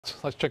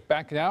Let's check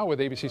back now with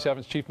ABC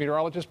 7's chief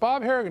meteorologist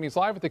Bob Harrigan. He's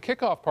live at the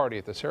kickoff party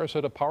at the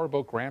Sarasota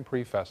Powerboat Grand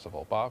Prix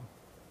Festival. Bob?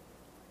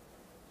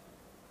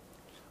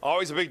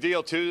 Always a big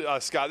deal, too,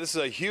 Scott. This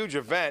is a huge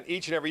event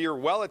each and every year.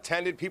 Well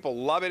attended. People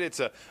love it.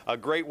 It's a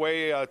great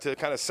way to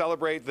kind of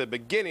celebrate the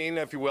beginning,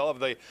 if you will, of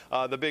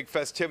the big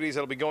festivities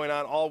that'll be going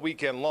on all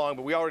weekend long.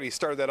 But we already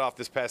started that off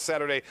this past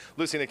Saturday.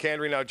 Lucy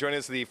Nicandri now joining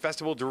us, the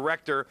festival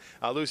director.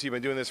 Lucy, you've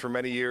been doing this for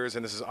many years,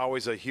 and this is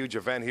always a huge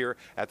event here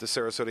at the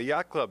Sarasota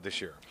Yacht Club this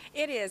year.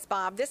 It is,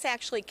 Bob. This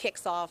actually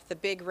kicks off the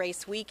big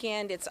race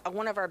weekend. It's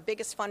one of our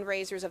biggest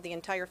fundraisers of the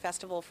entire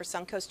festival for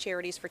Suncoast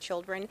Charities for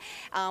Children.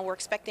 We're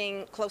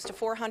expecting close to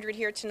 400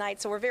 here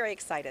tonight, so we're very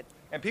excited.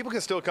 And people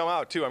can still come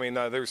out, too. I mean,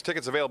 there's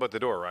tickets available at the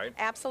door, right?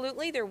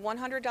 Absolutely. They're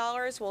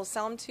 $100. We'll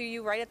sell them to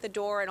you right at the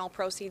door, and all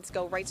proceeds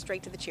go right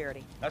straight to the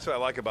charity. That's what I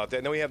like about that.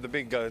 And then we have the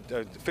big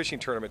fishing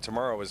tournament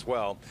tomorrow as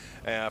well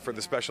for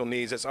the special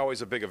needs. It's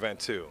always a big event,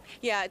 too.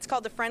 Yeah, it's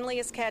called the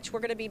Friendliest Catch.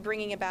 We're going to be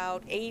bringing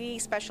about 80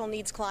 special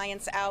needs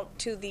clients out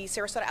to the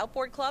Sarasota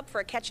Outboard Club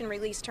for a catch and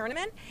release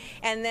tournament.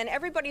 And then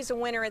everybody's a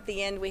winner at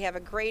the end. We have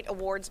a great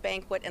awards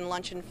banquet and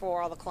luncheon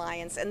for all the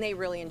clients, and they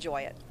really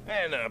enjoy it.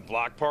 And a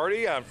block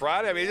party on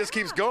Friday. I mean, it just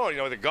keeps going.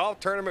 You know, the golf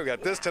tournament, we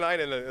got this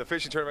tonight, and the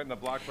fishing tournament and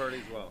the block party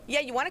as well.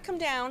 Yeah, you want to come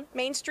down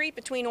Main Street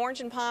between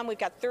Orange and Palm. We've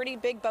got 30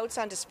 big boats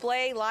on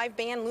display. Live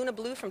band Luna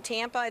Blue from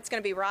Tampa. It's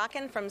going to be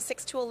rocking from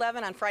 6 to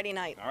 11 on Friday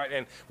night. All right,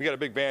 and we got a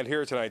big band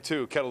here tonight,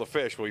 too. Kettle of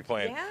Fish will be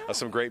playing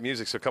some great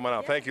music, so come on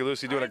out. Yeah. Thank you,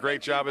 Lucy. Doing a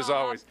great job as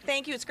always.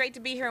 Thank you. It's great to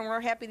be here, and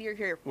we're happy that you're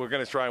here. We're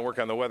going to try and work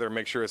on the weather and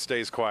make sure it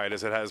stays quiet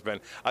as it has been.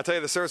 I'll tell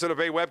you, the Sarasota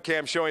Bay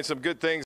webcam showing some good things.